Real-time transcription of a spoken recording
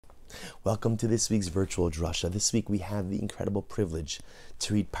Welcome to this week's virtual drasha. This week we have the incredible privilege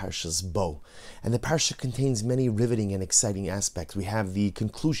to read Parshas Bo. And the Parsha contains many riveting and exciting aspects. We have the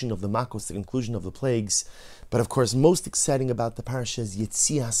conclusion of the Makos, the conclusion of the plagues. But of course, most exciting about the Parsha is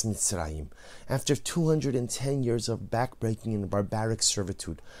Yetzias Mitzrayim. After 210 years of backbreaking and barbaric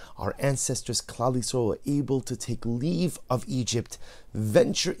servitude, our ancestors, Klal Yisrael, were able to take leave of Egypt,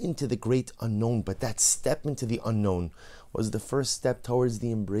 venture into the great unknown. But that step into the unknown was the first step towards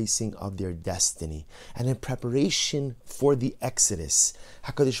the embracing of their destiny. And in preparation for the Exodus,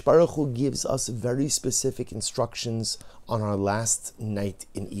 HaKadosh Baruch Hu gives us very specific instructions on our last night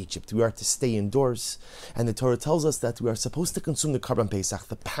in Egypt. We are to stay indoors, and the Torah tells us that we are supposed to consume the Karban Pesach,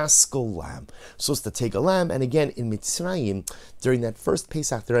 the Paschal lamb. We're supposed to take a lamb, and again, in Mitzrayim, during that first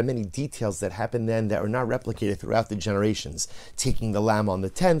Pesach, there are many details that happen then that are not replicated throughout the generations. Taking the lamb on the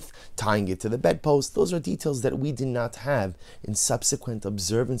 10th, tying it to the bedpost, those are details that we did not have in subsequent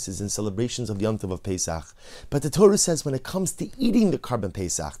observances and celebrations of the Yom Tov of Pesach. But the Torah says when it comes to eating the Karban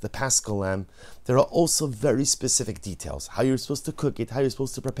Pesach, the Paschal lamb, there are also very specific details. How you're supposed to cook it, how you're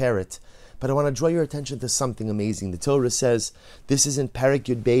supposed to prepare it. But I want to draw your attention to something amazing. The Torah says, this is in Perek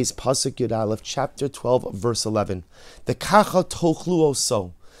Yud Beis, Pasuk Yud Aleph, chapter 12, verse 11. The Kacha Tochlu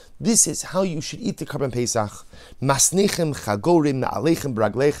Oso. This is how you should eat the Karban Pesach. Masnichem chagorim na'alechem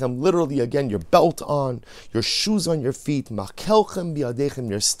braglechem. Literally, again, your belt on, your shoes on your feet. Makelchem biadechem,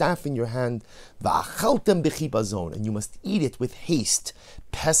 your staff in your hand. Va'achaltem b'chibazon, and you must eat it with haste.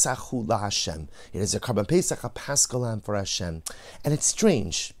 Pesachu laHashem. It is a Karban Pesach, a Paschal lamb for Hashem. And it's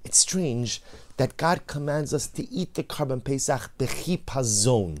strange that God commands us to eat the Karban Pesach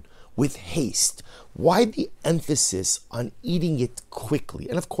b'chibazon, with haste. Why the emphasis on eating it quickly?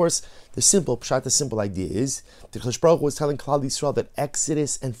 And of course, the simple idea is that Kadosh Baruch Hu was telling Klal Yisrael that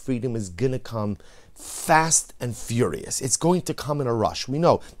Exodus and freedom is going to come fast and furious. It's going to come in a rush. We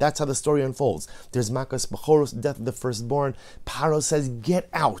know that's how the story unfolds. There's Makas Bechoros, death of the firstborn. Paro says, get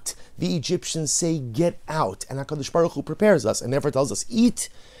out. The Egyptians say, get out. And HaKadosh Baruch Hu prepares us and never tells us, eat,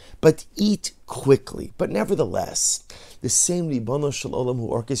 but eat quickly. But nevertheless, the same Ribono Shel Olam who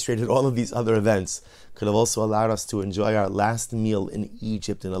orchestrated all of these other events could have also allowed us to enjoy our last meal in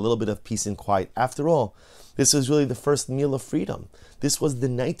Egypt in a little bit of peace and quiet. After all, this was really the first meal of freedom. This was the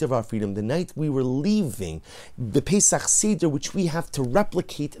night of our freedom, the night we were leaving. The Pesach Seder, which we have to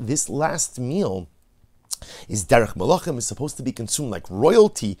replicate this last meal, is Derech Malachim, is supposed to be consumed like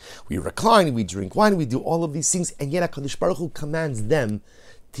royalty. We recline, we drink wine, we do all of these things, and yet HaKadosh Baruch Hu commands them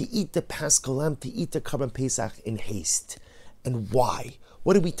to eat the Paschal lamb, to eat the Karban Pesach in haste. And why?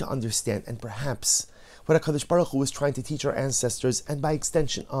 What are we to understand? And perhaps what HaKadosh Baruch Hu was trying to teach our ancestors, and by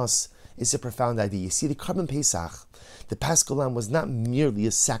extension us, is a profound idea. You see, the Karban Pesach, the Paschal lamb, was not merely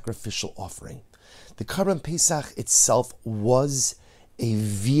a sacrificial offering. The Karban Pesach itself was a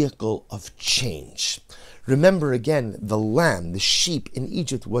vehicle of change. Remember again, the lamb, the sheep in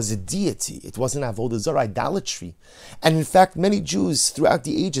Egypt was a deity. It wasn't avodah zarah, idolatry. And in fact, many Jews throughout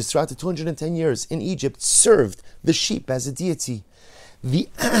the ages, throughout the 210 years in Egypt, served the sheep as a deity. The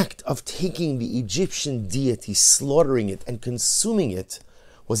act of taking the Egyptian deity, slaughtering it, and consuming it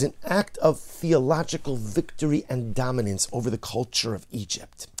was an act of theological victory and dominance over the culture of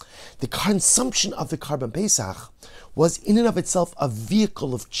Egypt. The consumption of the Karban Pesach was in and of itself a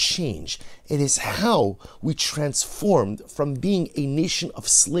vehicle of change. It is how we transformed from being a nation of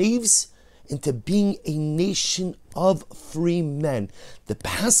slaves into being a nation of free men. The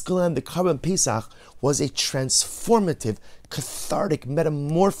Paschal and the Karban Pesach was a transformative, cathartic,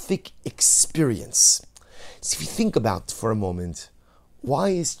 metamorphic experience. So if you think about it for a moment, why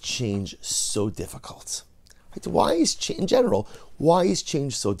is change so difficult? Why is change, in general, why is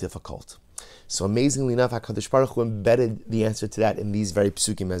change so difficult? So amazingly enough, HaKadosh Baruch Hu embedded the answer to that in these very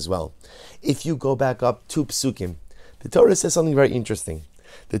psukim as well. If you go back up 2 psukim, the Torah says something very interesting.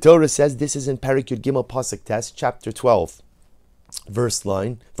 The Torah says, this is in Perek Yud Gimel Pasuk Tes, chapter 12, verse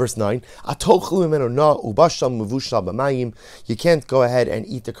 9. Atochlu mimenu na ubashal mevushal b'mayim. You can't go ahead and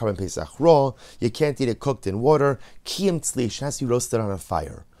eat the Karban Pesach raw. You can't eat it cooked in water. Kiyim tzlish, has to be roasted on a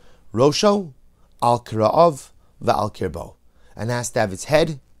fire. Rosho al kira'av va'al kirbo, and has to have its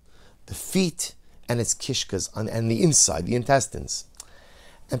head, the feet, and its kishkas, and the inside, the intestines.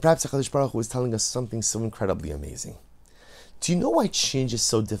 And perhaps HaKadosh Baruch Hu is telling us something so incredibly amazing. Do you know why change is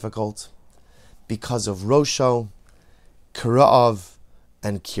so difficult? Because of Rosho, Kira'av,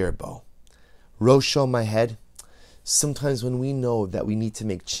 and Kirbo. Rosho, my head. Sometimes when we know that we need to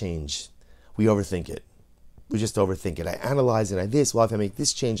make change, we overthink it. We just overthink it. I analyze it. Well, if I make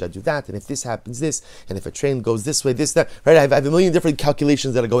this change, I do that. And if this happens, this. And if a train goes this way, this, that. Right? I have a million different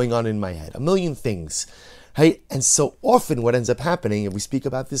calculations that are going on in my head. A million things. Right? And so often what ends up happening, and we speak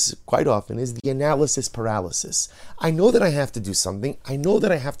about this quite often, is the analysis paralysis. I know that I have to do something. I know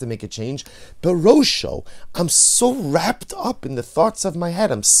that I have to make a change. But Rosho, I'm so wrapped up in the thoughts of my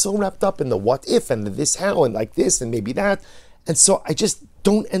head. I'm so wrapped up in the what if and the this how and like this and maybe that. And so I just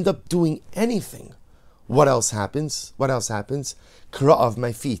don't end up doing anything. What else happens? What else happens? Kara of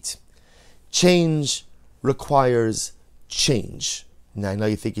my feet. Change requires change. Now I know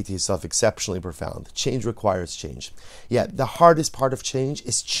you're thinking to yourself, exceptionally profound. Change requires change. Yeah, the hardest part of change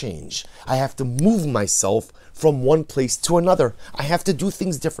is change. I have to move myself from one place to another. I have to do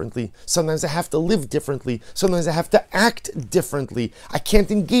things differently. Sometimes I have to live differently. Sometimes I have to act differently. I can't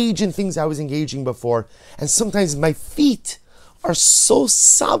engage in things I was engaging before. And sometimes my feet are so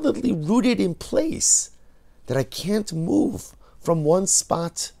solidly rooted in place that I can't move from one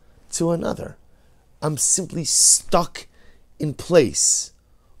spot to another. I'm simply stuck in place.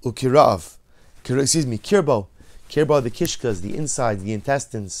 Ukirav, kirbo, the kishkas, the insides, the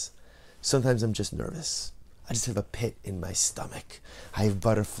intestines. Sometimes I'm just nervous. I just have a pit in my stomach. I have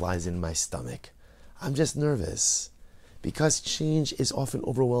butterflies in my stomach. I'm just nervous because change is often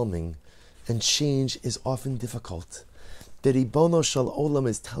overwhelming and change is often difficult. The Ribono Shel Olam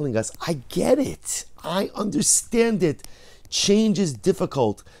is telling us, I get it. I understand it. Change is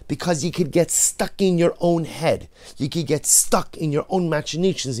difficult because you could get stuck in your own head. You could get stuck in your own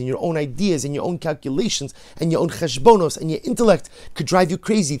machinations, in your own ideas, in your own calculations, and your own cheshbonos, and your intellect could drive you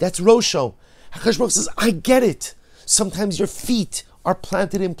crazy. That's Rosho. HaKadosh Baruch Hu says, I get it. Sometimes your feet are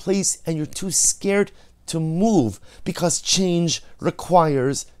planted in place and you're too scared to move because change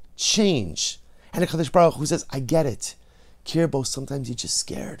requires change. And HaKadosh Baruch Hu says, I get it. Kirbo, sometimes you're just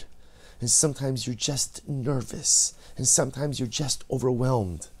scared. And sometimes you're just nervous. And sometimes you're just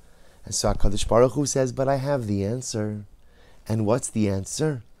overwhelmed. And so HaKadosh Baruch Hu says, but I have the answer. And what's the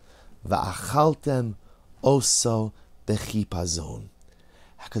answer? Va'achaltem oso bechipazon.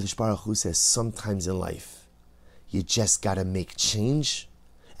 HaKadosh Baruch Hu says, sometimes in life, you just got to make change,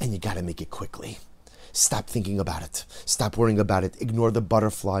 and you got to make it quickly. Stop thinking about it. Stop worrying about it. Ignore the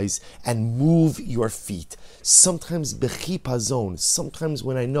butterflies and move your feet. Sometimes bechipazon, sometimes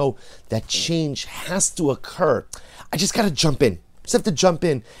when I know that change has to occur, I just got to jump in. Just have to jump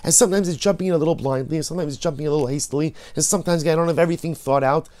in. And sometimes it's jumping in a little blindly, and sometimes it's jumping a little hastily, and sometimes I don't have everything thought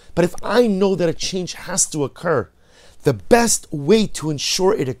out. But if I know that a change has to occur, the best way to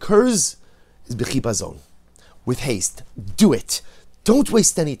ensure it occurs is bechipazon. With haste. Do it. Don't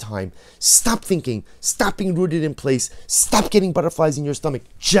waste any time. Stop thinking. Stop being rooted in place. Stop getting butterflies in your stomach.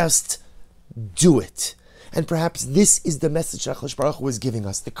 Just do it. And perhaps this is the message that HaKadosh Baruch Hu was giving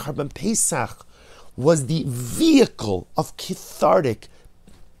us. The Karban Pesach was the vehicle of cathartic,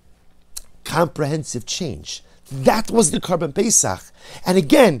 comprehensive change. That was the Karban Pesach. And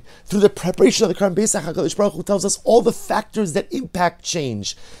again, through the preparation of the Karban Pesach, HaKadosh Baruch Hu tells us all the factors that impact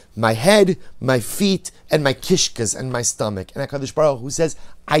change. My head, my feet, and my kishkas, and my stomach. And HaKadosh Baruch Hu says,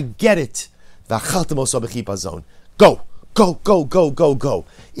 I get it. Go, go, go, go, go, go.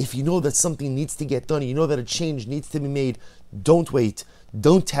 If you know that something needs to get done, you know that a change needs to be made, don't wait,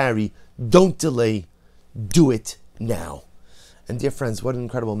 don't tarry, don't delay, do it now. And dear friends, what an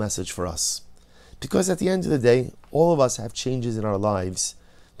incredible message for us. Because at the end of the day, all of us have changes in our lives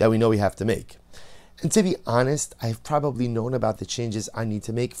that we know we have to make. And to be honest, I've probably known about the changes I need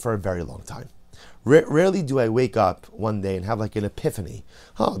to make for a very long time. Rarely do I wake up one day and have like an epiphany.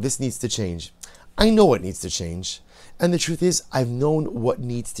 Oh, this needs to change. I know what needs to change. And the truth is, I've known what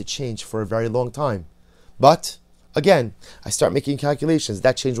needs to change for a very long time. But again, I start making calculations.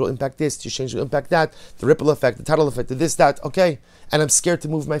 That change will impact this, this change will impact that, the ripple effect, the tidal effect, the this, that, okay. And I'm scared to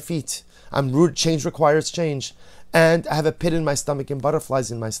move my feet. I'm rude, change requires change. And I have a pit in my stomach and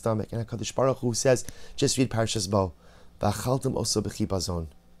butterflies in my stomach. And HaKadosh Baruch Hu says, just read Parshas Bo. V'achaltem oso bechipazon.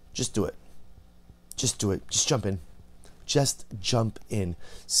 Just do it. Just do it. Just jump in. Just jump in.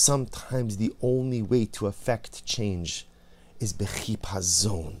 Sometimes the only way to affect change is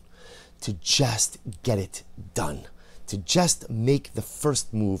bechipazon. To just get it done. To just make the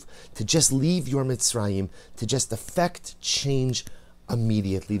first move. To just leave your Mitzrayim. To just affect change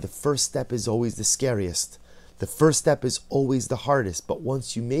immediately. The first step is always the scariest. The first step is always the hardest. But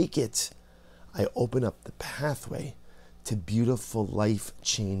once you make it, I open up the pathway to beautiful life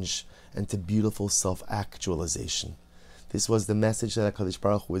change and to beautiful self-actualization. This was the message that HaKadosh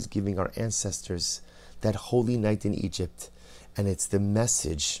Baruch Hu was giving our ancestors that holy night in Egypt. And it's the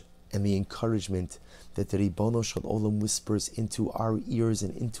message and the encouragement that the Ribono Shel Olam whispers into our ears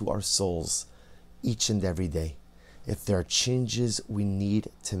and into our souls each and every day. If there are changes we need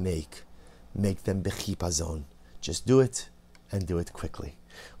to make them bechipazon. Just do it and do it quickly.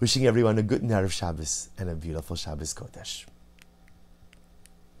 Wishing everyone a good Erev Shabbos and a beautiful Shabbos Kodesh.